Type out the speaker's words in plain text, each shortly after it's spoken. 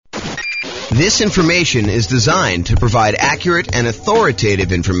This information is designed to provide accurate and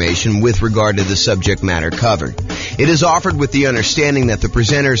authoritative information with regard to the subject matter covered. It is offered with the understanding that the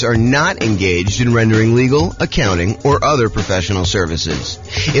presenters are not engaged in rendering legal, accounting, or other professional services.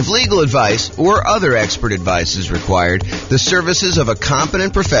 If legal advice or other expert advice is required, the services of a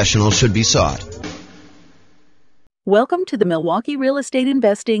competent professional should be sought. Welcome to the Milwaukee Real Estate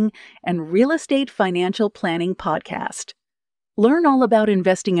Investing and Real Estate Financial Planning Podcast. Learn all about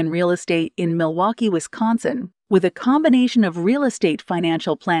investing in real estate in Milwaukee, Wisconsin, with a combination of real estate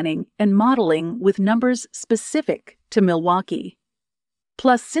financial planning and modeling with numbers specific to Milwaukee.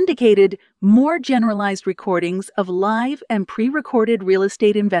 Plus syndicated, more generalized recordings of live and pre-recorded real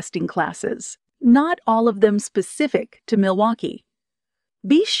estate investing classes, not all of them specific to Milwaukee.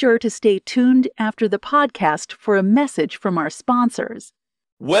 Be sure to stay tuned after the podcast for a message from our sponsors.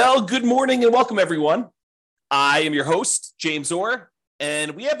 Well, good morning and welcome, everyone. I am your host, James Orr,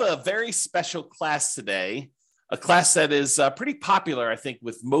 and we have a very special class today, a class that is pretty popular, I think,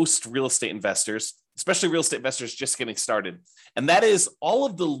 with most real estate investors, especially real estate investors just getting started. And that is all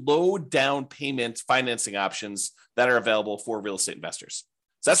of the low down payment financing options that are available for real estate investors.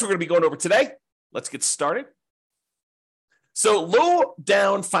 So that's what we're going to be going over today. Let's get started. So low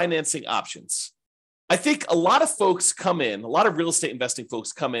down financing options. I think a lot of real estate investing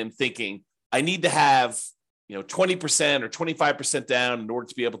folks come in thinking, I need to have 20% or 25% down in order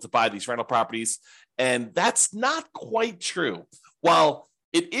to be able to buy these rental properties. And that's not quite true. While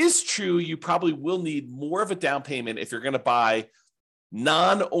it is true, you probably will need more of a down payment if you're going to buy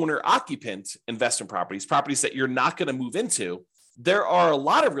non-owner occupant investment properties that you're not going to move into. There are a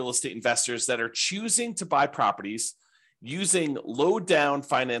lot of real estate investors that are choosing to buy properties using low down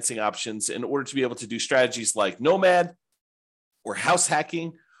financing options in order to be able to do strategies like nomad or house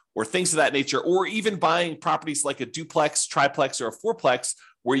hacking or things of that nature, or even buying properties like a duplex, triplex, or a fourplex,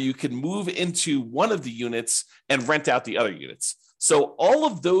 where you can move into one of the units and rent out the other units. So all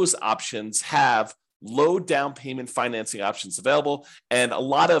of those options have low down payment financing options available. And a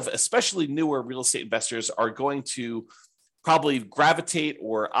lot of, especially newer real estate investors, are going to probably gravitate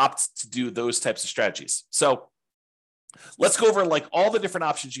or opt to do those types of strategies. So let's go over all the different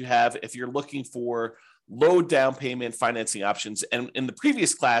options you have if you're looking for low down payment financing options. And in the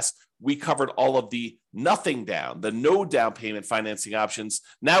previous class, we covered all of the nothing down, the no down payment financing options.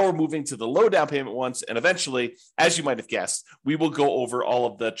 Now we're moving to the low down payment ones. And eventually, as you might have guessed, we will go over all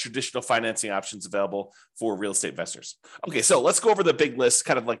of the traditional financing options available for real estate investors. Okay, so let's go over the big list,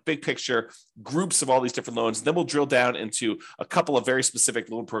 kind of like big picture groups of all these different loans. And then we'll drill down into a couple of very specific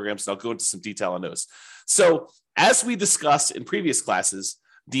loan programs, and I'll go into some detail on those. So as we discussed in previous classes,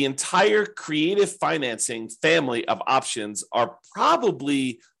 the entire creative financing family of options are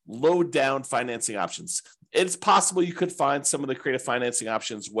probably low down financing options. It's possible you could find some of the creative financing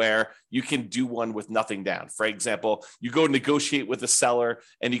options where you can do one with nothing down. For example, you go negotiate with a seller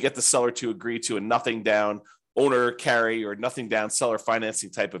and you get the seller to agree to a nothing down owner carry or nothing down seller financing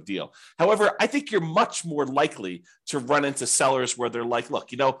type of deal. However, I think you're much more likely to run into sellers where they're like, look,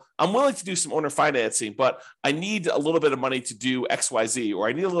 I'm willing to do some owner financing, but I need a little bit of money to do XYZ, or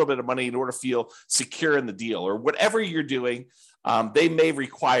I need a little bit of money in order to feel secure in the deal, or whatever you're doing. They may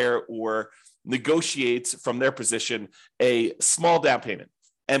require or negotiate from their position a small down payment.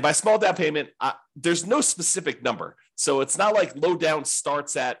 And by small down payment, there's no specific number. So it's not like low down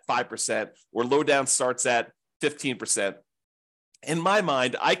starts at 5% or low down starts at 15%. In my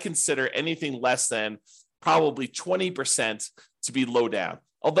mind, I consider anything less than probably 20% to be low down.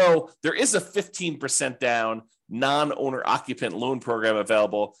 Although there is a 15% down non-owner occupant loan program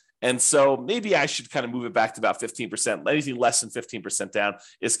available. And so maybe I should kind of move it back to about 15%. Anything less than 15% down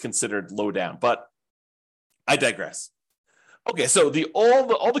is considered low down, but I digress. Okay, so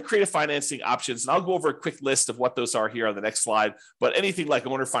all the creative financing options, and I'll go over a quick list of what those are here on the next slide, but anything like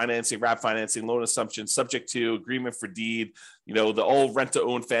owner financing, wrap financing, loan assumption, subject to agreement for deed, the old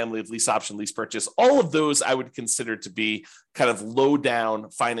rent-to-own family of lease option, lease purchase, all of those I would consider to be kind of low down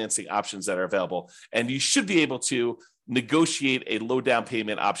financing options that are available. And you should be able to negotiate a low down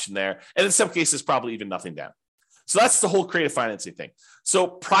payment option there. And in some cases, probably even nothing down. So that's the whole creative financing thing. So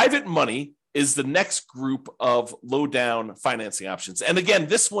private money is the next group of low down financing options. And again,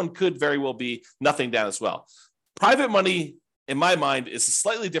 this one could very well be nothing down as well. Private money, in my mind, is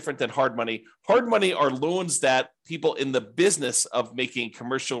slightly different than hard money. Hard money are loans that people in the business of making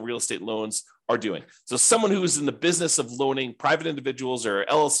commercial real estate loans are doing. So someone who is in the business of loaning private individuals or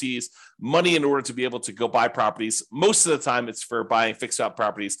LLCs money in order to be able to go buy properties. Most of the time it's for buying fixed out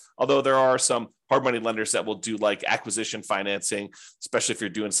properties, although there are some hard money lenders that will do like acquisition financing, especially if you're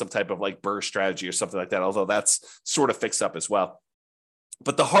doing some type of like BRRRR strategy or something like that, although that's sort of fixed up as well.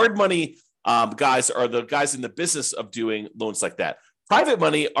 But the hard money guys are the guys in the business of doing loans like that. Private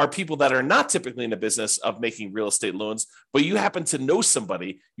money are people that are not typically in the business of making real estate loans, but you happen to know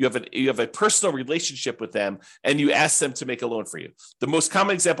somebody, you have a personal relationship with them, and you ask them to make a loan for you. The most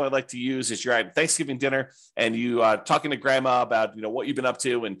common example I like to use is you're at Thanksgiving dinner and you are talking to grandma about what you've been up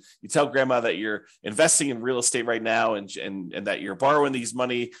to, and you tell grandma that you're investing in real estate right now and that you're borrowing this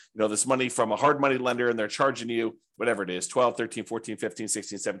money from a hard money lender, and they're charging you whatever it is, 12, 13, 14, 15,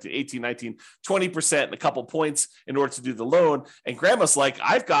 16, 17, 18, 19, 20% and a couple points in order to do the loan. And grandma's like,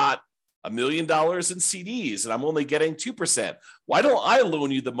 I've got $1 million in CDs and I'm only getting 2%. Why don't I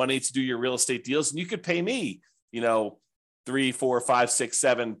loan you the money to do your real estate deals? And you could pay me, 3, 4, 5, 6,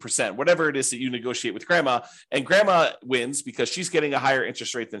 7%, whatever it is that you negotiate with grandma. And grandma wins because she's getting a higher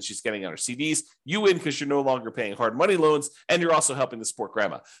interest rate than she's getting on her CDs. You win because you're no longer paying hard money loans and you're also helping to support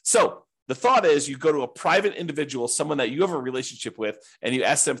grandma. So the thought is you go to a private individual, someone that you have a relationship with, and you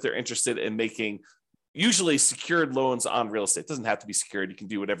ask them if they're interested in making usually secured loans on real estate. It doesn't have to be secured. You can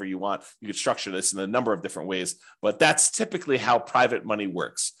do whatever you want. You can structure this in a number of different ways, but that's typically how private money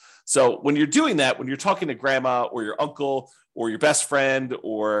works. So when you're doing that, when you're talking to grandma or your uncle or your best friend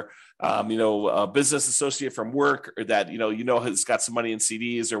or a business associate from work, or that has got some money in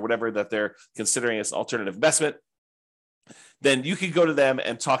CDs or whatever that they're considering as an alternative investment, then you can go to them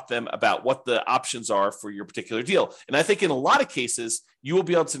and talk to them about what the options are for your particular deal. And I think in a lot of cases, you will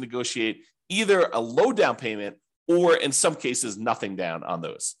be able to negotiate either a low down payment or in some cases, nothing down on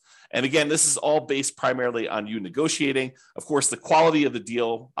those. And again, this is all based primarily on you negotiating. Of course, the quality of the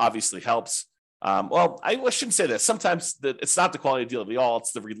deal obviously helps. I shouldn't say that. Sometimes it's not the quality of the deal at all.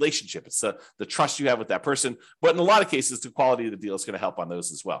 It's the relationship. It's the trust you have with that person. But in a lot of cases, the quality of the deal is going to help on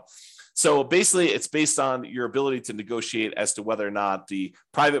those as well. So basically, it's based on your ability to negotiate as to whether or not the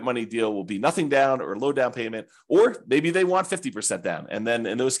private money deal will be nothing down or low down payment, or maybe they want 50% down. And then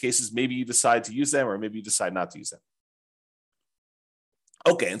in those cases, maybe you decide to use them or maybe you decide not to use them.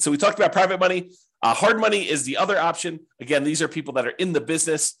 Okay, and so we talked about private money. Hard money is the other option. Again, these are people that are in the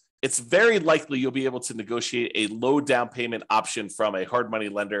business. It's very likely you'll be able to negotiate a low down payment option from a hard money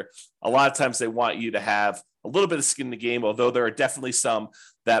lender. A lot of times they want you to have a little bit of skin in the game, although there are definitely some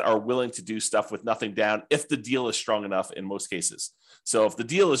that are willing to do stuff with nothing down if the deal is strong enough in most cases. So if the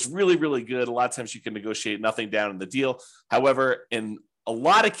deal is really, really good, a lot of times you can negotiate nothing down in the deal. However, in a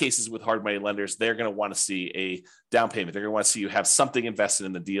lot of cases with hard money lenders, they're going to want to see a down payment. They're going to want to see you have something invested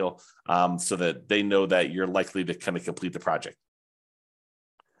in the deal so that they know that you're likely to kind of complete the project.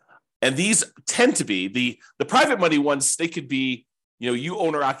 And these tend to be the private money ones. They could be, you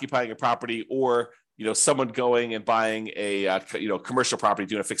owner occupying a property, or someone going and buying a commercial property,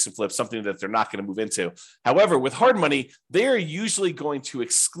 doing a fix and flip, something that they're not going to move into. However, with hard money, they're usually going to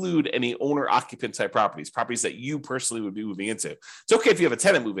exclude any owner occupant type properties that you personally would be moving into. It's okay if you have a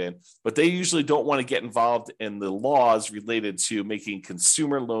tenant move in, but they usually don't want to get involved in the laws related to making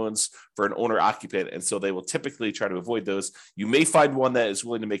consumer loans for an owner occupant. And so they will typically try to avoid those. You may find one that is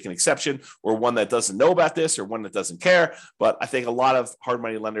willing to make an exception, or one that doesn't know about this, or one that doesn't care. But I think a lot of hard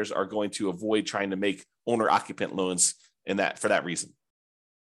money lenders are going to avoid trying to make owner occupant loans for that reason.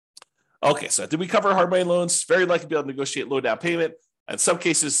 Okay, so did we cover hard money loans? Very likely to be able to negotiate low down payment. In some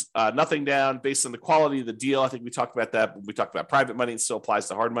cases, nothing down based on the quality of the deal. I think we talked about that when we talked about private money. It still applies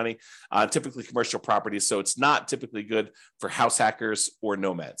to hard money, typically commercial properties. So it's not typically good for house hackers or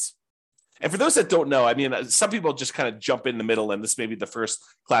nomads. And for those that don't know, some people just kind of jump in the middle, and this may be the first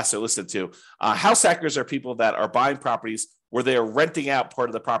class they're listed to. House hackers are people that are buying properties where they are renting out part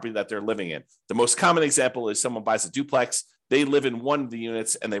of the property that they're living in. The most common example is someone buys a duplex, they live in one of the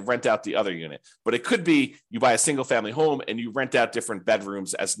units and they rent out the other unit. But it could be you buy a single family home and you rent out different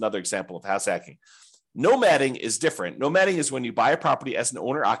bedrooms, as another example of house hacking. Nomading is different. Nomading is when you buy a property as an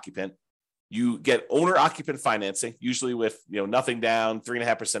owner occupant. You get owner occupant financing, usually with nothing down,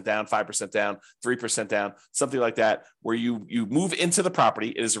 3.5% down, 5% down, 3% down, something like that, where you move into the property.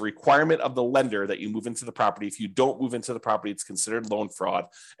 It is a requirement of the lender that you move into the property. If you don't move into the property, it's considered loan fraud,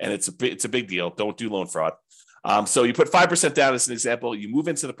 and it's a big deal. Don't do loan fraud. So you put 5% down as an example. You move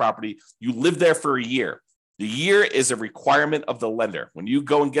into the property. You live there for a year. The year is a requirement of the lender. When you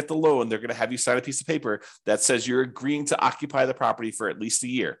go and get the loan, they're going to have you sign a piece of paper that says you're agreeing to occupy the property for at least a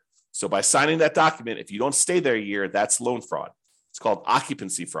year. So by signing that document, if you don't stay there a year, that's loan fraud. It's called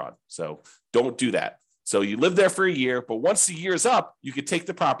occupancy fraud. So don't do that. So you live there for a year, but once the year is up, you can take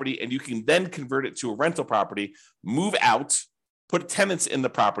the property and you can then convert it to a rental property, move out, put tenants in the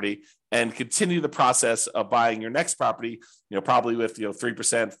property, and continue the process of buying your next property, probably with 3%,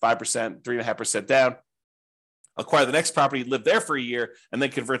 5%, 3.5% down. Acquire the next property, live there for a year, and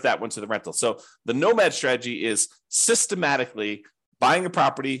then convert that one to the rental. So the nomad strategy is systematically buying a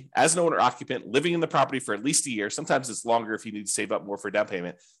property as an owner occupant, living in the property for at least a year. Sometimes it's longer if you need to save up more for a down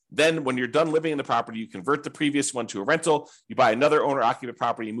payment. Then when you're done living in the property, you convert the previous one to a rental, you buy another owner occupant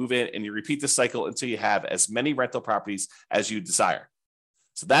property, you move in, and you repeat the cycle until you have as many rental properties as you desire.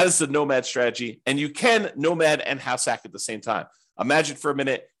 So that is the nomad strategy. And you can nomad and house hack at the same time. Imagine for a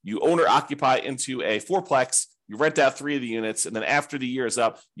minute, you owner occupy into a fourplex, you rent out 3 of the units, and then after the year is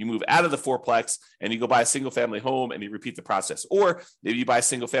up, you move out of the fourplex and you go buy a single family home and you repeat the process. Or maybe you buy a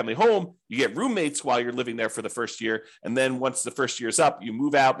single family home, you get roommates while you're living there for the first year. And then once the first year is up, you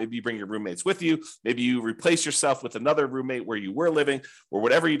move out, maybe you bring your roommates with you, maybe you replace yourself with another roommate where you were living, or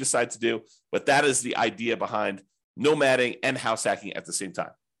whatever you decide to do. But that is the idea behind nomading and house hacking at the same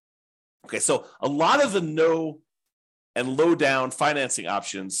time. Okay, so a lot of the no and low down financing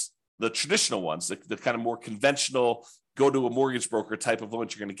options, the traditional ones, the kind of more conventional, go to a mortgage broker type of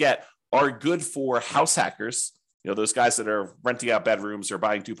loans you're going to get, are good for house hackers. Those guys that are renting out bedrooms or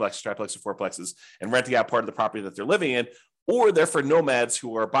buying duplexes, triplexes, or fourplexes and renting out part of the property that they're living in, or they're for nomads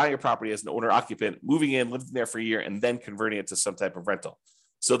who are buying a property as an owner occupant, moving in, living there for a year, and then converting it to some type of rental.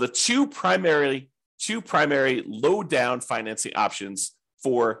 So the two primary low down financing options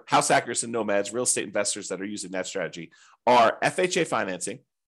for house hackers and nomads, real estate investors that are using that strategy, are FHA financing.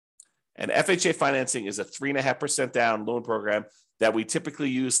 And FHA financing is a 3.5% down loan program that we typically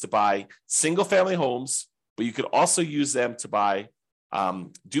use to buy single family homes, but you could also use them to buy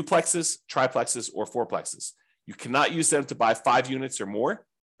duplexes, triplexes, or fourplexes. You cannot use them to buy 5 units or more.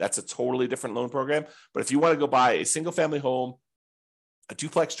 That's a totally different loan program. But if you want to go buy a single family home, a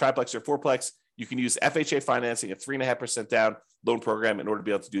duplex, triplex, or fourplex, you can use FHA financing, a 3.5% down loan program, in order to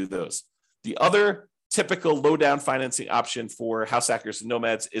be able to do those. The other typical low down financing option for house hackers and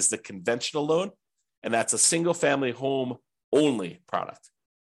nomads is the conventional loan, and that's a single family home only product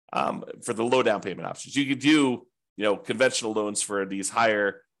for the low down payment options. You could do conventional loans for these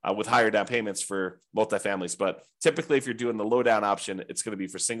higher with higher down payments for multifamilies, but typically if you're doing the low down option, it's going to be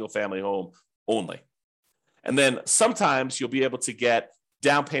for single family home only. And then sometimes you'll be able to get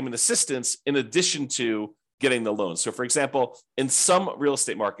down payment assistance in addition to getting the loan. So for example, in some real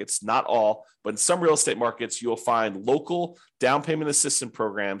estate markets, not all, but in some real estate markets, you'll find local down payment assistance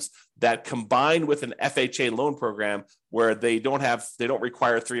programs that combine with an FHA loan program where they don't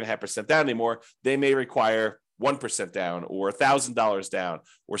require 3.5% down anymore. They may require 1% down or $1,000 down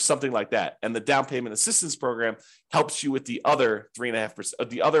or something like that. And the down payment assistance program helps you with the other 3.5%,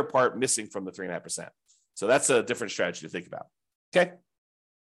 the other part missing from the 3.5%. So that's a different strategy to think about. Okay.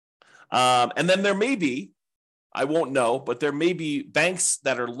 And then there may be, I won't know, but there may be banks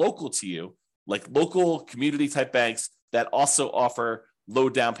that are local to you, like local community type banks that also offer low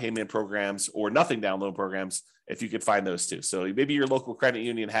down payment programs or nothing down loan programs, if you could find those too. So maybe your local credit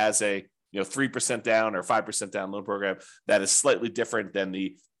union has a 3% down or 5% down loan program that is slightly different than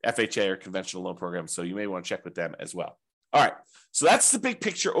the FHA or conventional loan program. So you may want to check with them as well. All right. So that's the big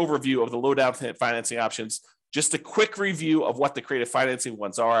picture overview of the low down financing options. Just a quick review of what the creative financing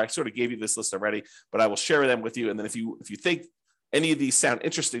ones are. I sort of gave you this list already, but I will share them with you. And then if you think any of these sound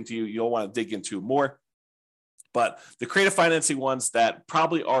interesting to you, you'll want to dig into more. But the creative financing ones that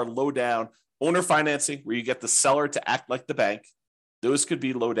probably are low down: owner financing, where you get the seller to act like the bank. Those could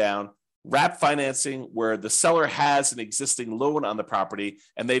be low down. Wrap financing, where the seller has an existing loan on the property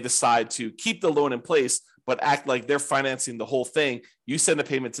and they decide to keep the loan in place, but act like they're financing the whole thing. You send a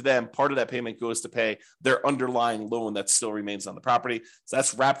payment to them. Part of that payment goes to pay their underlying loan that still remains on the property. So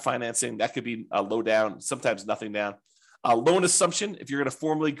that's wrap financing. That could be a low down, sometimes nothing down. Loan assumption, if you're going to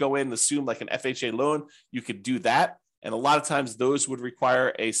formally go in and assume like an FHA loan, you could do that. And a lot of times those would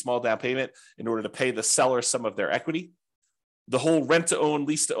require a small down payment in order to pay the seller some of their equity. The whole rent to own,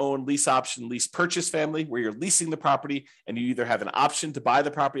 lease option, lease purchase family, where you're leasing the property and you either have an option to buy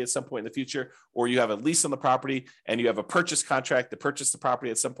the property at some point in the future, or you have a lease on the property and you have a purchase contract to purchase the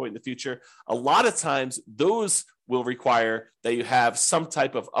property at some point in the future. A lot of times those will require that you have some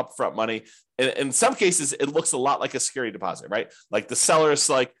type of upfront money. And in some cases, it looks a lot like a security deposit, right? Like the seller is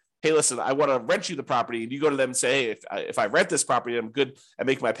like, hey, listen, I want to rent you the property. And you go to them and say, hey, if I rent this property, I'm good at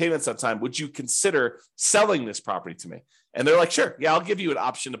making my payments on time. Would you consider selling this property to me? And they're like, sure, yeah, I'll give you an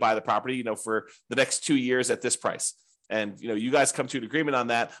option to buy the property, for the next 2 years at this price. And, you guys come to an agreement on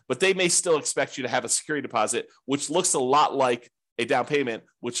that, but they may still expect you to have a security deposit, which looks a lot like a down payment,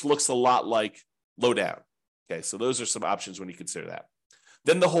 which looks a lot like low down. Okay. So those are some options when you consider that.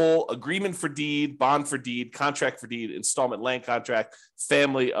 Then the whole agreement for deed, bond for deed, contract for deed, installment land contract,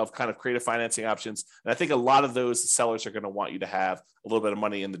 family of kind of creative financing options. And I think a lot of those sellers are going to want you to have a little bit of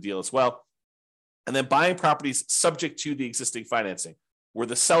money in the deal as well. And then buying properties subject to the existing financing, where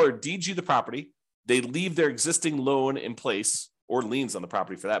the seller deeds you the property, they leave their existing loan in place or liens on the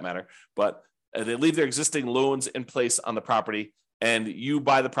property for that matter, but they leave their existing loans in place on the property, and you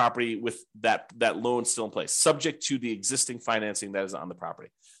buy the property with that loan still in place, subject to the existing financing that is on the property.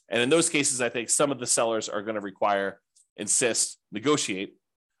 And in those cases, I think some of the sellers are going to negotiate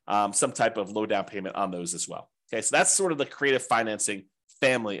some type of low down payment on those as well. Okay, so that's sort of the creative financing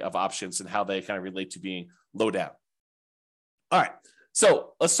family of options and how they kind of relate to being low down. All right,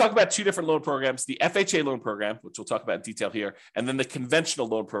 so let's talk about two different loan programs, the FHA loan program, which we'll talk about in detail here, and then the conventional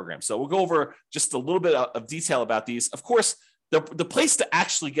loan program. So we'll go over just a little bit of detail about these. Of course, the place to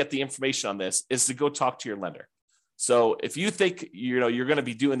actually get the information on this is to go talk to your lender. So if you think you're going to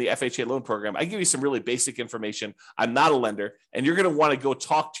be doing the FHA loan program, I give you some really basic information. I'm not a lender, and you're going to want to go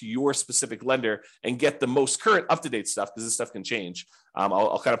talk to your specific lender and get the most current up-to-date stuff, because this stuff can change.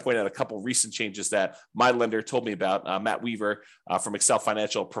 I'll kind of point out a couple of recent changes that my lender told me about. Matt Weaver from Excel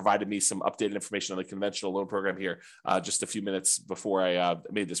Financial provided me some updated information on the conventional loan program here just a few minutes before I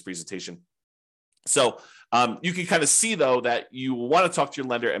made this presentation. So you can kind of see, though, that you want to talk to your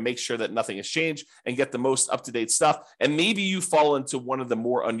lender and make sure that nothing has changed and get the most up-to-date stuff. And maybe you fall into one of the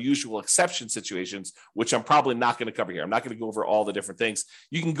more unusual exception situations, which I'm probably not going to cover here. I'm not going to go over all the different things.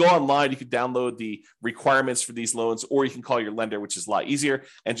 You can go online, you can download the requirements for these loans, or you can call your lender, which is a lot easier,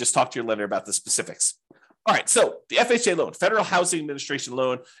 and just talk to your lender about the specifics. All right, so the FHA loan, Federal Housing Administration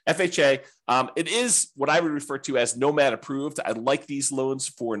loan, FHA, it is what I would refer to as nomad approved. I like these loans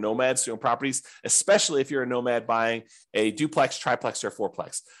for nomads who own properties, especially if you're a nomad buying a duplex, triplex, or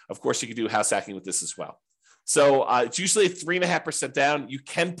fourplex. Of course, you can do house hacking with this as well. So it's usually 3.5% down. You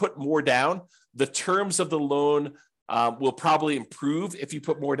can put more down. The terms of the loan will probably improve if you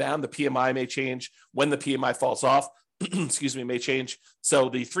put more down. The PMI may change when the PMI falls off. May change. So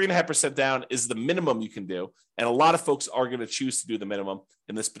the 3.5% down is the minimum you can do. And a lot of folks are going to choose to do the minimum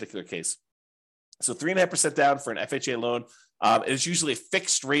in this particular case. So 3.5% down for an FHA loan. It is usually a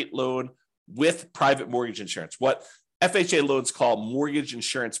fixed rate loan with private mortgage insurance, what FHA loans call mortgage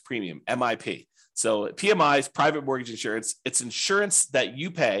insurance premium, MIP. So PMI is private mortgage insurance. It's insurance that you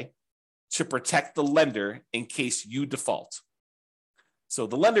pay to protect the lender in case you default. So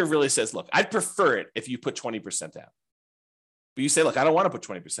the lender really says, look, I'd prefer it if you put 20% down. But you say, look, I don't want to put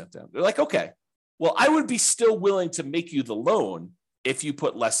 20% down. They're like, okay, well, I would be still willing to make you the loan if you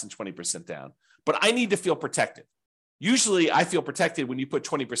put less than 20% down, but I need to feel protected. Usually I feel protected when you put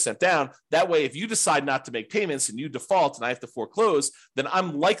 20% down. That way, if you decide not to make payments and you default and I have to foreclose, then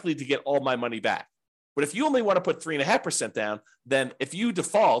I'm likely to get all my money back. But if you only want to put 3.5% down, then if you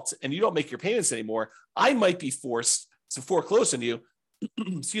default and you don't make your payments anymore, I might be forced to foreclose on you,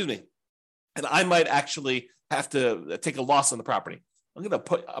 excuse me, and I might actually have to take a loss on the property. I'm going to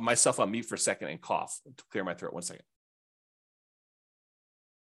put myself on mute for a second and cough to clear my throat. 1 second.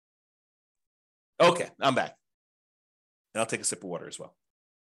 Okay, I'm back. And I'll take a sip of water as well.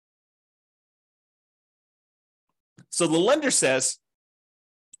 So the lender says,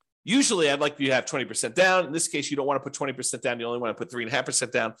 usually I'd like you to have 20% down. In this case, you don't want to put 20% down. You only want to put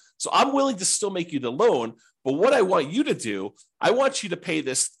 3.5% down. So I'm willing to still make you the loan. But what I want you to do, I want you to pay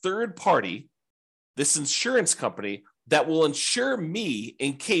this third party, this insurance company that will insure me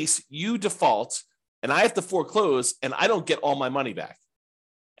in case you default and I have to foreclose and I don't get all my money back.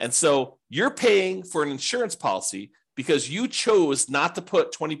 And so you're paying for an insurance policy because you chose not to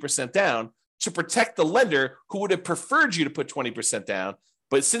put 20% down to protect the lender who would have preferred you to put 20% down.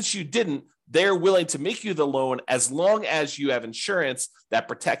 But since you didn't, they're willing to make you the loan as long as you have insurance that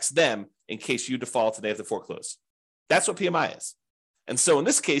protects them in case you default and they have to foreclose. That's what PMI is. And so in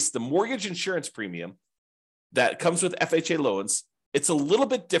this case, the mortgage insurance premium that comes with FHA loans, it's a little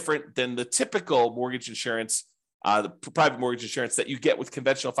bit different than the typical mortgage insurance, the private mortgage insurance that you get with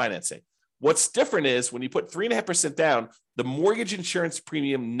conventional financing. What's different is when you put 3.5% down, the mortgage insurance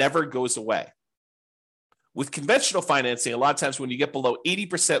premium never goes away. With conventional financing, a lot of times when you get below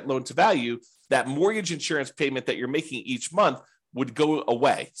 80% loan to value, that mortgage insurance payment that you're making each month would go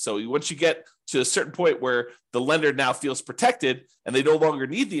away. So once you get to a certain point where the lender now feels protected and they no longer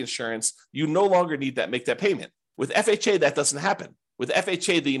need the insurance, you no longer need that, make that payment. With FHA, that doesn't happen. With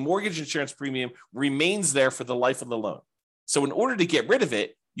FHA, the mortgage insurance premium remains there for the life of the loan. So in order to get rid of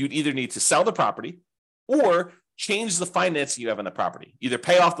it, you'd either need to sell the property or change the financing you have on the property, either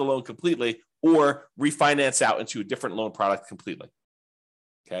pay off the loan completely or refinance out into a different loan product completely.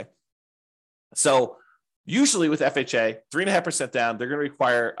 Okay. So usually with FHA, 3.5% down, they're going to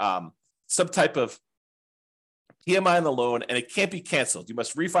require some type of PMI on the loan, and it can't be canceled. You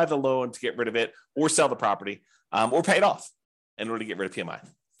must refi the loan to get rid of it or sell the property or pay it off in order to get rid of PMI.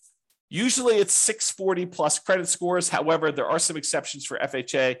 Usually it's 640 plus credit scores. However, there are some exceptions for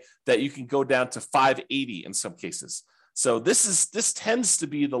FHA that you can go down to 580 in some cases. So this tends to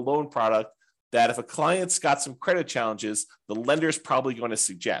be the loan product that if a client's got some credit challenges, the lender's probably going to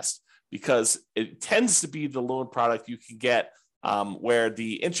suggest, because it tends to be the loan product you can get where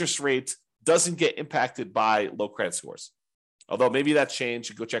the interest rate doesn't get impacted by low credit scores. Although maybe that's changed,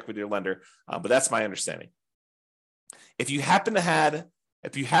 you go check with your lender, but that's my understanding. If you happen to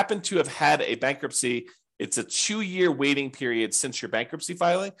have had a bankruptcy, it's a 2-year waiting period since your bankruptcy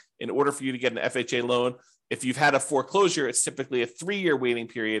filing in order for you to get an FHA loan. If you've had a foreclosure, it's typically a 3-year waiting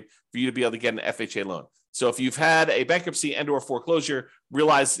period for you to be able to get an FHA loan. So if you've had a bankruptcy and or foreclosure,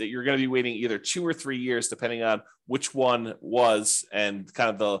 realize that you're going to be waiting either 2 or 3 years, depending on which one was and kind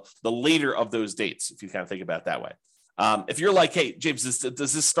of the later of those dates, if you kind of think about it that way. If you're like, hey, James,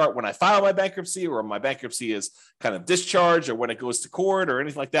 does this start when I file my bankruptcy, or my bankruptcy is kind of discharged, or when it goes to court or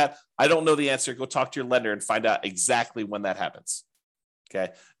anything like that? I don't know the answer. Go talk to your lender and find out exactly when that happens.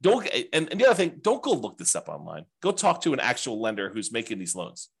 Okay. And the other thing, don't go look this up online. Go talk to an actual lender who's making these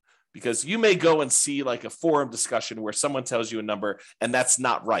loans, because you may go and see like a forum discussion where someone tells you a number and that's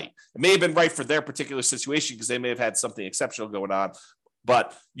not right. It may have been right for their particular situation because they may have had something exceptional going on,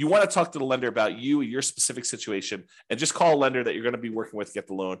 but you want to talk to the lender about you, your specific situation, and just call a lender that you're going to be working with to get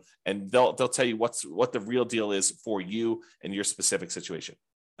the loan, and they'll tell you what the real deal is for you and your specific situation.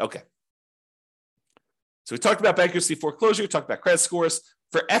 Okay. So we talked about bankruptcy, foreclosure, we talked about credit scores.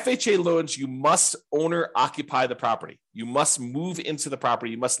 For FHA loans, you must owner occupy the property. You must move into the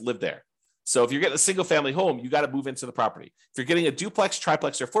property. You must live there. So if you're getting a single family home, you got to move into the property. If you're getting a duplex,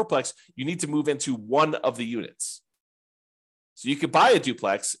 triplex, or fourplex, you need to move into one of the units. So you could buy a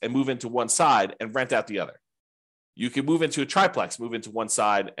duplex and move into one side and rent out the other. You can move into a triplex, move into one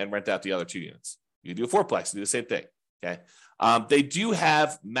side and rent out the other 2 units. You can do a fourplex, do the same thing. Okay. They do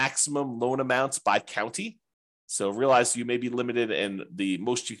have maximum loan amounts by county. So realize you may be limited in the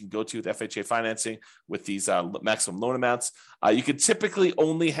most you can go to with FHA financing with these maximum loan amounts. You can typically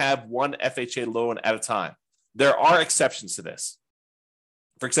only have one FHA loan at a time. There are exceptions to this.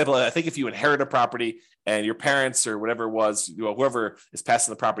 For example, I think if you inherit a property and your parents or whatever it was, whoever is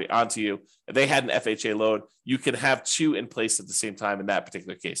passing the property onto you, if they had an FHA loan, you can have 2 in place at the same time in that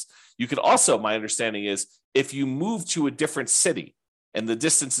particular case. You could also, my understanding is, if you move to a different city and the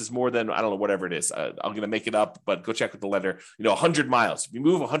distance is more than, I don't know, whatever it is, I'm going to make it up, but go check with the lender, 100 miles. If you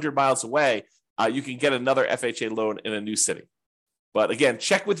move 100 miles away, you can get another FHA loan in a new city. But again,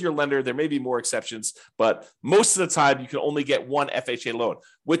 check with your lender. There may be more exceptions, but most of the time you can only get one FHA loan,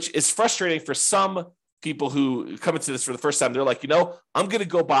 which is frustrating for some people who come into this for the first time. They're like, I'm going to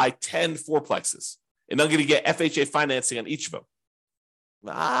go buy 10 fourplexes and I'm going to get FHA financing on each of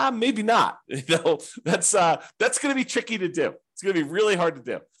them. Maybe not. That's going to be tricky to do. It's going to be really hard to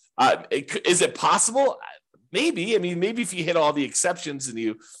do. Is it possible? Maybe. I mean, maybe if you hit all the exceptions and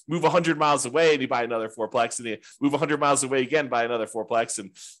you move 100 miles away and you buy another fourplex, and you move 100 miles away again, buy another fourplex,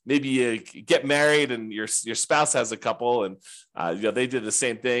 and maybe you get married and your spouse has a couple and they did the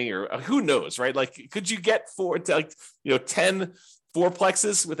same thing, or who knows, right? Like, could you get 10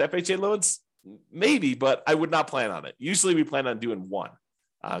 fourplexes with FHA loans? Maybe, but I would not plan on it. Usually we plan on doing one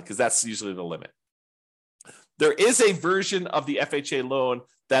because that's usually the limit. There is a version of the FHA loan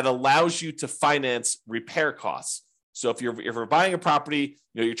that allows you to finance repair costs. So if you're buying a property,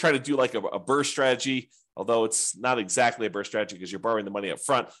 you're trying to do like a BRRRR strategy, although it's not exactly a BRRRR strategy because you're borrowing the money up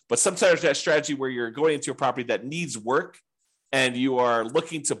front, but sometimes that strategy where you're going into a property that needs work and you are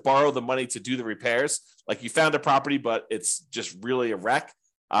looking to borrow the money to do the repairs, like you found a property, but it's just really a wreck.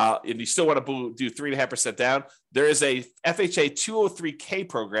 And you still want to do 3.5% down. There is a FHA 203K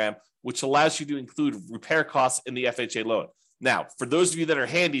program, which allows you to include repair costs in the FHA loan. Now, for those of you that are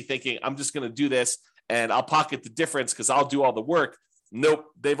handy thinking, I'm just going to do this and I'll pocket the difference because I'll do all the work. Nope,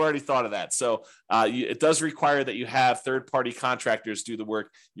 they've already thought of that. So it does require that you have third-party contractors do the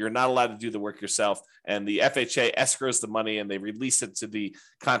work. You're not allowed to do the work yourself. And the FHA escrows the money and they release it to the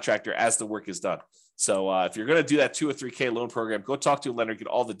contractor as the work is done. So if you're going to do that 203K loan program, go talk to a lender, get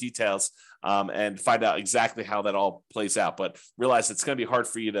all the details, and find out exactly how that all plays out. But realize it's going to be hard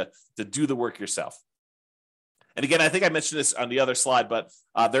for you to do the work yourself. And again, I think I mentioned this on the other slide, but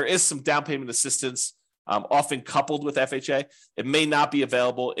there is some down payment assistance often coupled with FHA. It may not be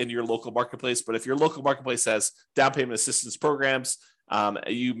available in your local marketplace, but if your local marketplace has down payment assistance programs,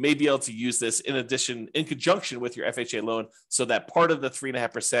 you may be able to use this in conjunction with your FHA loan so that part of the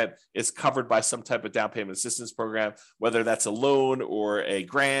 3.5% is covered by some type of down payment assistance program, whether that's a loan or a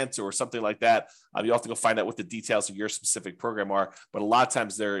grant or something like that. You'll have to go find out what the details of your specific program are, but a lot of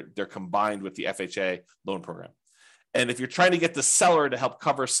times they're combined with the FHA loan program. And if you're trying to get the seller to help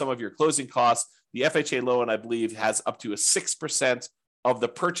cover some of your closing costs, the FHA loan, I believe, has up to a 6% of the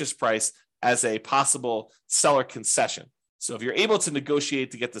purchase price as a possible seller concession. So if you're able to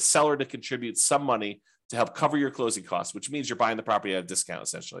negotiate to get the seller to contribute some money to help cover your closing costs, which means you're buying the property at a discount,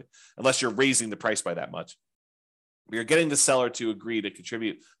 essentially, unless you're raising the price by that much. You're getting the seller to agree to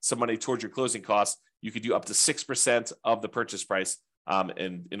contribute some money towards your closing costs. You could do up to 6% of the purchase price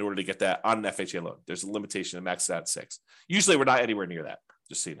in order to get that on an FHA loan. There's a limitation to max out at 6. Usually we're not anywhere near that,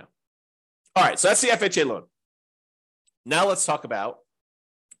 just so you know. All right, so that's the FHA loan. Now let's talk about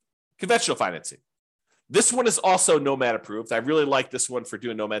conventional financing. This one is also Nomad approved. I really like this one for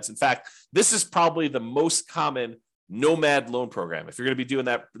doing Nomads. In fact, this is probably the most common Nomad loan program. If you're going to be doing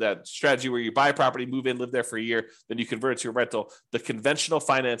that strategy where you buy a property, move in, live there for a year, then you convert it to a rental, the conventional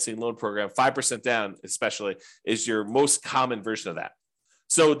financing loan program, 5% down especially, is your most common version of that.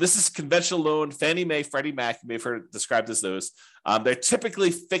 So this is conventional loan, Fannie Mae, Freddie Mac, you may have heard described as those. They're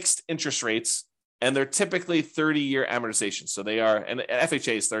typically fixed interest rates, and they're typically 30-year amortization. So they are, and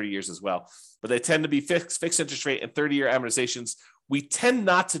FHA is 30 years as well, but they tend to be fixed interest rate and 30-year amortizations. We tend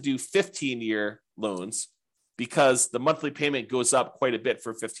not to do 15-year loans because the monthly payment goes up quite a bit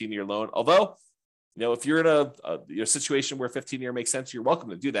for a 15-year loan. Although, if you're in a situation where 15-year makes sense, you're welcome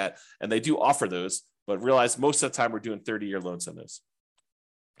to do that. And they do offer those, but realize most of the time we're doing 30-year loans on those.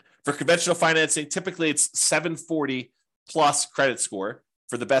 For conventional financing, typically it's 740 plus credit score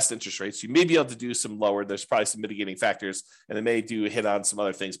for the best interest rates. You may be able to do some lower. There's probably some mitigating factors, and they may do hit on some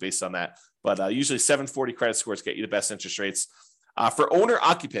other things based on that. But usually 740 credit scores get you the best interest rates. For owner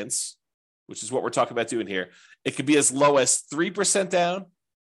occupants, which is what we're talking about doing here, it could be as low as 3% down,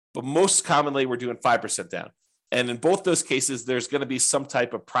 but most commonly we're doing 5% down. And in both those cases, there's going to be some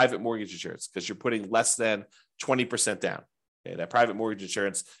type of private mortgage insurance because you're putting less than 20% down. Okay, that private mortgage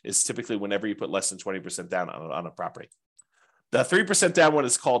insurance is typically whenever you put less than 20% down on a property. The 3% down one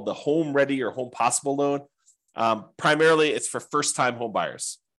is called the Home Ready or Home Possible loan. Primarily, it's for first-time home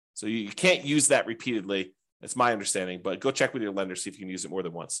buyers. So you can't use that repeatedly. That's my understanding, but go check with your lender, see if you can use it more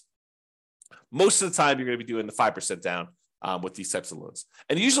than once. Most of the time, you're going to be doing the 5% down with these types of loans.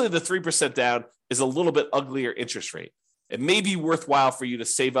 And usually the 3% down is a little bit uglier interest rate. It may be worthwhile for you to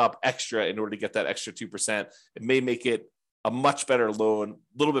save up extra in order to get that extra 2%. It may make it a much better loan,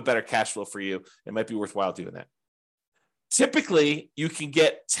 a little bit better cash flow for you. It might be worthwhile doing that. Typically, you can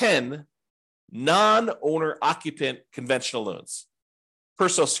get 10 non-owner occupant conventional loans per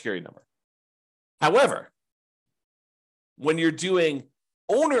Social Security number. However, when you're doing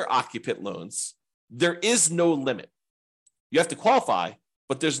owner occupant loans, there is no limit. You have to qualify,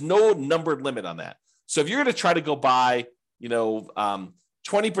 but there's no numbered limit on that. So if you're going to try to go buy,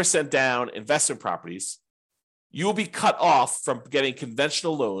 20% down investment properties, you will be cut off from getting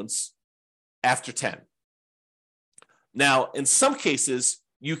conventional loans after 10. Now, in some cases,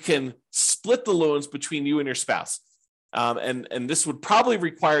 you can split the loans between you and your spouse. And this would probably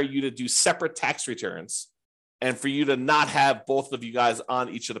require you to do separate tax returns and for you to not have both of you guys on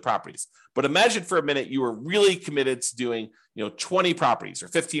each of the properties. But imagine for a minute you were really committed to doing 20 properties or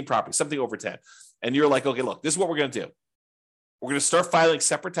 15 properties, something over 10. And you're like, okay, look, this is what we're going to do. We're going to start filing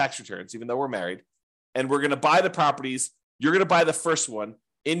separate tax returns, even though we're married. And we're going to buy the properties. You're going to buy the first one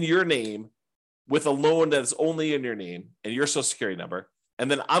in your name with a loan that is only in your name and your Social Security number. And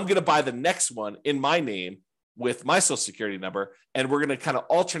then I'm going to buy the next one in my name with my Social Security number. And we're going to kind of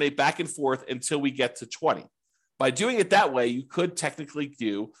alternate back and forth until we get to 20. By doing it that way, you could technically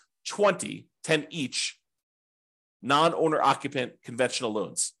do 10 each non-owner occupant conventional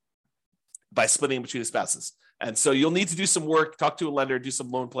loans by splitting between the spouses. And so you'll need to do some work, talk to a lender, do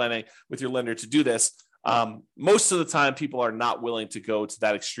some loan planning with your lender to do this. Most of the time, people are not willing to go to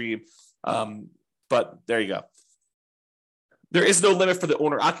that extreme. But there you go. There is no limit for the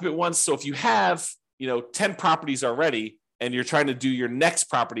owner occupant ones. So if you have, 10 properties already and you're trying to do your next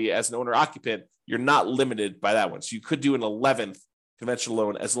property as an owner occupant, you're not limited by that one. So you could do an 11th conventional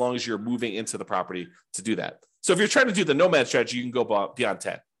loan as long as you're moving into the property to do that. So if you're trying to do the nomad strategy, you can go beyond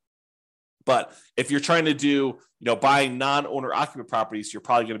 10. But if you're trying to do, buying non-owner occupant properties, you're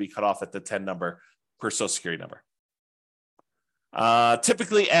probably going to be cut off at the 10 number per Social Security number.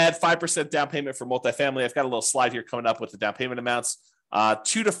 Typically add 5% down payment for multifamily. I've got a little slide here coming up with the down payment amounts.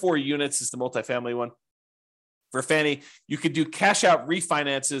 2 to 4 units is the multifamily one. For Fannie, you could do cash out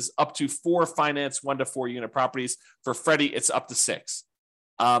refinances up to 4 finance 1 to 4 unit properties. For Freddie, it's up to 6.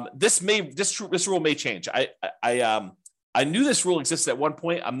 This rule may change. I knew this rule existed at one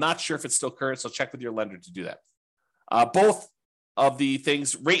point. I'm not sure if it's still current, so check with your lender to do that. Both of the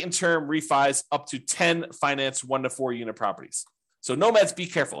things, rate and term refis up to 10 finance 1 to 4 unit properties. So nomads, be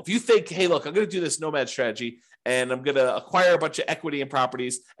careful. If you think, hey, look, I'm going to do this nomad strategy and I'm going to acquire a bunch of equity in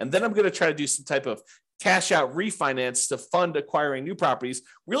properties, and then I'm going to try to do some type of cash out refinance to fund acquiring new properties,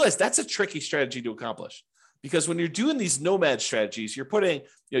 realize that's a tricky strategy to accomplish. Because when you're doing these nomad strategies, you're putting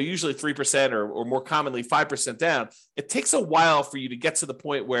usually 3% or more commonly 5% down. It takes a while for you to get to the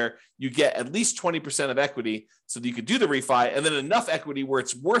point where you get at least 20% of equity so that you can do the refi, and then enough equity where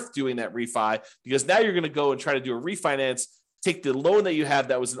it's worth doing that refi, because now you're going to go and try to do a refinance, take the loan that you have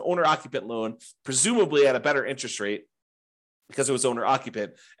that was an owner-occupant loan, presumably at a better interest rate because it was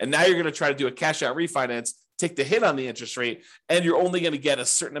owner-occupant, and now you're going to try to do a cash-out refinance, take the hit on the interest rate, and you're only going to get a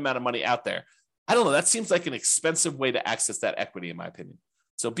certain amount of money out there. I don't know. That seems like an expensive way to access that equity, in my opinion.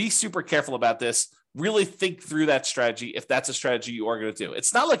 So be super careful about this. Really think through that strategy if that's a strategy you are going to do.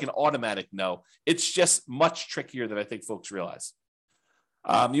 It's not like an automatic no. It's just much trickier than I think folks realize.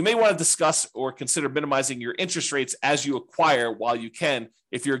 You may want to discuss or consider minimizing your interest rates as you acquire while you can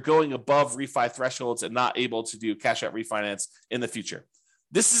if you're going above refi thresholds and not able to do cash out refinance in the future.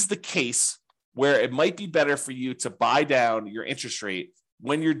 This is the case where it might be better for you to buy down your interest rate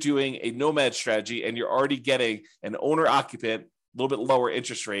when you're doing a nomad strategy and you're already getting an owner-occupant, a little bit lower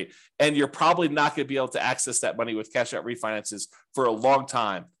interest rate, and you're probably not going to be able to access that money with cash-out refinances for a long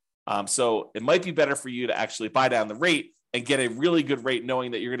time. So it might be better for you to actually buy down the rate and get a really good rate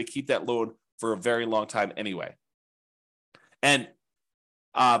knowing that you're going to keep that loan for a very long time anyway. And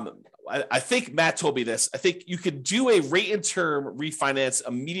I think Matt told me this. I think you could do a rate and term refinance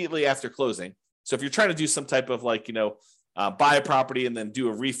immediately after closing. So if you're trying to do some type of buy a property and then do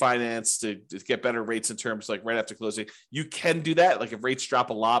a refinance to get better rates in terms right after closing, you can do that. Like if rates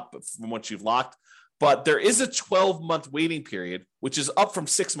drop a lot from once you've locked, but there is a 12-month waiting period, which is up from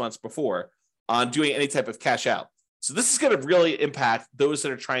 6 months before on doing any type of cash out. So this is going to really impact those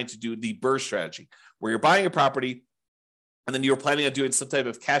that are trying to do the BRRRR strategy, where you're buying a property and then you're planning on doing some type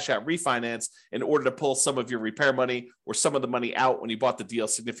of cash out refinance in order to pull some of your repair money or some of the money out when you bought the deal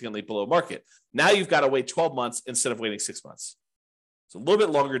significantly below market. Now you've got to wait 12 months instead of waiting 6 months. So a little bit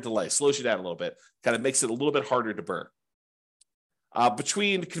longer delay, slows you down a little bit, kind of makes it a little bit harder to BRRRR.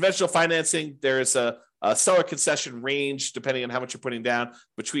 Between conventional financing, there's a seller concession range, depending on how much you're putting down,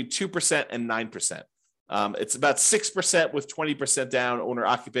 between 2% and 9%. It's about 6% with 20% down owner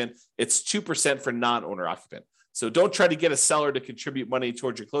occupant. It's 2% for non-owner occupant. So don't try to get a seller to contribute money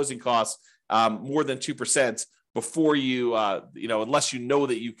towards your closing costs more than 2% before you, unless you know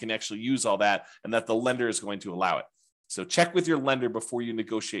that you can actually use all that and that the lender is going to allow it. So check with your lender before you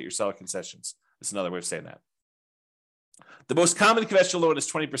negotiate your seller concessions. That's another way of saying that. The most common conventional loan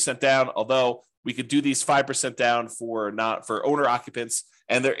is 20% down, although we could do these 5% down for owner occupants,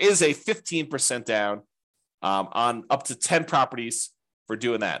 and there is a 15% down on up to 10 properties for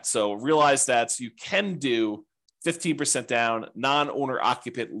doing that. So realize that you can do 15% down non-owner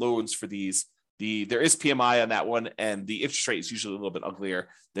occupant loans for these. There is PMI on that one, and the interest rate is usually a little bit uglier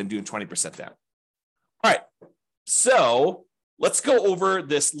than doing 20% down. All right, so let's go over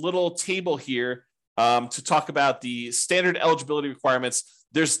this little table here to talk about the standard eligibility requirements.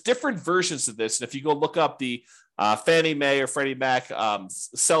 There's different versions of this, and if you go look up the Fannie Mae or Freddie Mac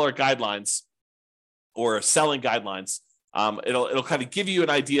seller guidelines or selling guidelines, it'll kind of give you an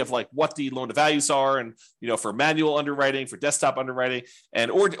idea of what the loan to values are, and for manual underwriting, for desktop underwriting, and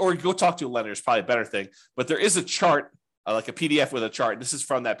or go talk to a lender is probably a better thing. But there is a chart, like a PDF with a chart. This is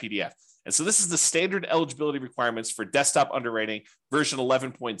from that PDF, and so this is the standard eligibility requirements for desktop underwriting version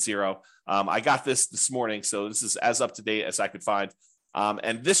 11.0. I got this morning, so this is as up to date as I could find,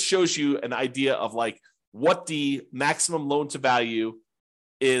 and this shows you an idea of what the maximum loan to value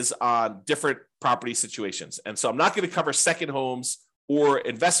is on different property situations. And so I'm not going to cover second homes or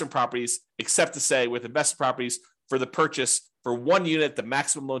investment properties, except to say with investment properties, for the purchase for one unit, the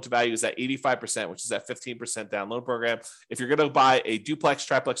maximum loan to value is at 85%, which is that 15% down loan program. If you're going to buy a duplex,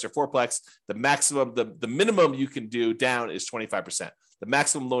 triplex, or fourplex, the maximum, the minimum you can do down is 25%. The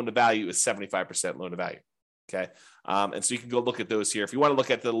maximum loan to value is 75% loan to value. Okay. And so you can go look at those here. If you want to look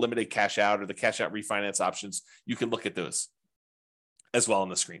at the limited cash out or the cash out refinance options, you can look at those as well on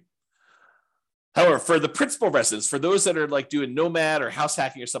the screen. However, for the principal residents, for those that are doing nomad or house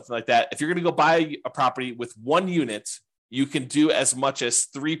hacking or something like that, if you're going to go buy a property with one unit, you can do as much as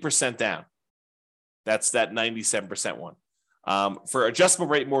 3% down. That's that 97% one. For adjustable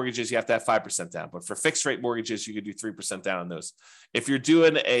rate mortgages, you have to have 5% down. But for fixed rate mortgages, you could do 3% down on those. If you're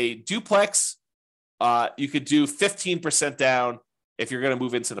doing a duplex, you could do 15% down if you're going to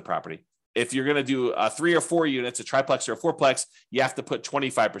move into the property. If you're going to do 3 or 4 units, a triplex or a fourplex, you have to put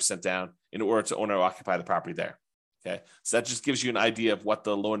 25% down in order to owner occupy the property there. Okay, so that just gives you an idea of what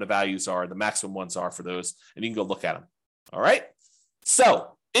the loan to values are, the maximum ones are for those, and you can go look at them. All right.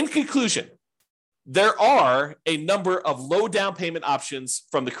 So in conclusion, there are a number of low down payment options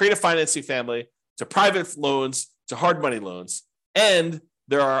from the creative financing family to private loans, to hard money loans. And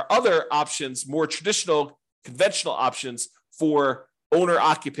there are other options, more traditional, conventional options for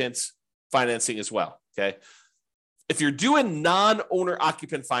owner-occupant financing as well, okay? If you're doing non-owner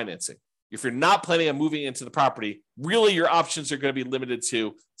occupant financing, if you're not planning on moving into the property, really your options are going to be limited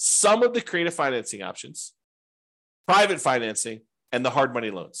to some of the creative financing options, private financing, and the hard money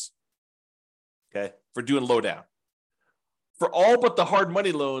loans, okay, for doing low down. For all but the hard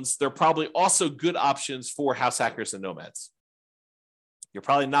money loans, there are probably also good options for house hackers and nomads. You're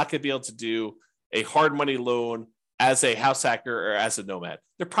probably not going to be able to do a hard money loan as a house hacker or as a nomad.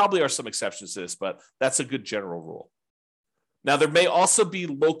 There probably are some exceptions to this, but that's a good general rule. Now, there may also be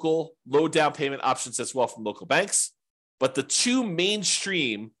local low down payment options as well from local banks, but the two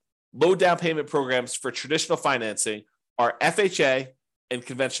mainstream low down payment programs for traditional financing are FHA and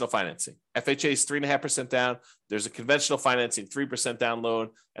conventional financing. FHA is 3.5% down. There's a conventional financing 3% down loan,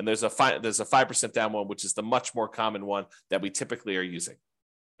 and there's a 5% down one, which is the much more common one that we typically are using.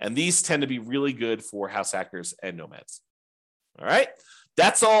 And these tend to be really good for house hackers and nomads. All right,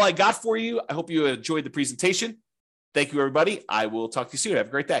 that's all I got for you. I hope you enjoyed the presentation. Thank you, everybody. I will talk to you soon. Have a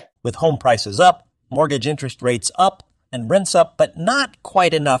great day. With home prices up, mortgage interest rates up, and rents up, but not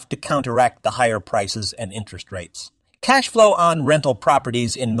quite enough to counteract the higher prices and interest rates. Cash flow on rental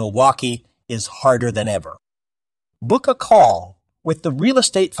properties in Milwaukee is harder than ever. Book a call with the Real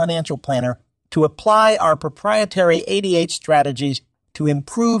Estate Financial Planner to apply our proprietary 88 strategies to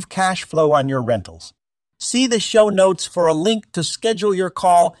improve cash flow on your rentals. See the show notes for a link to schedule your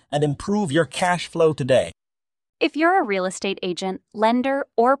call and improve your cash flow today. If you're a real estate agent, lender,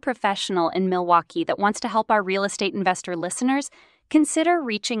 or professional in Milwaukee that wants to help our real estate investor listeners, consider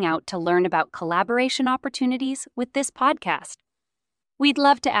reaching out to learn about collaboration opportunities with this podcast. We'd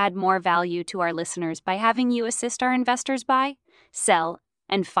love to add more value to our listeners by having you assist our investors buy, sell,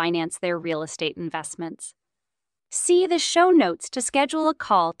 and finance their real estate investments. See the show notes to schedule a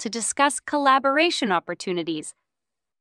call to discuss collaboration opportunities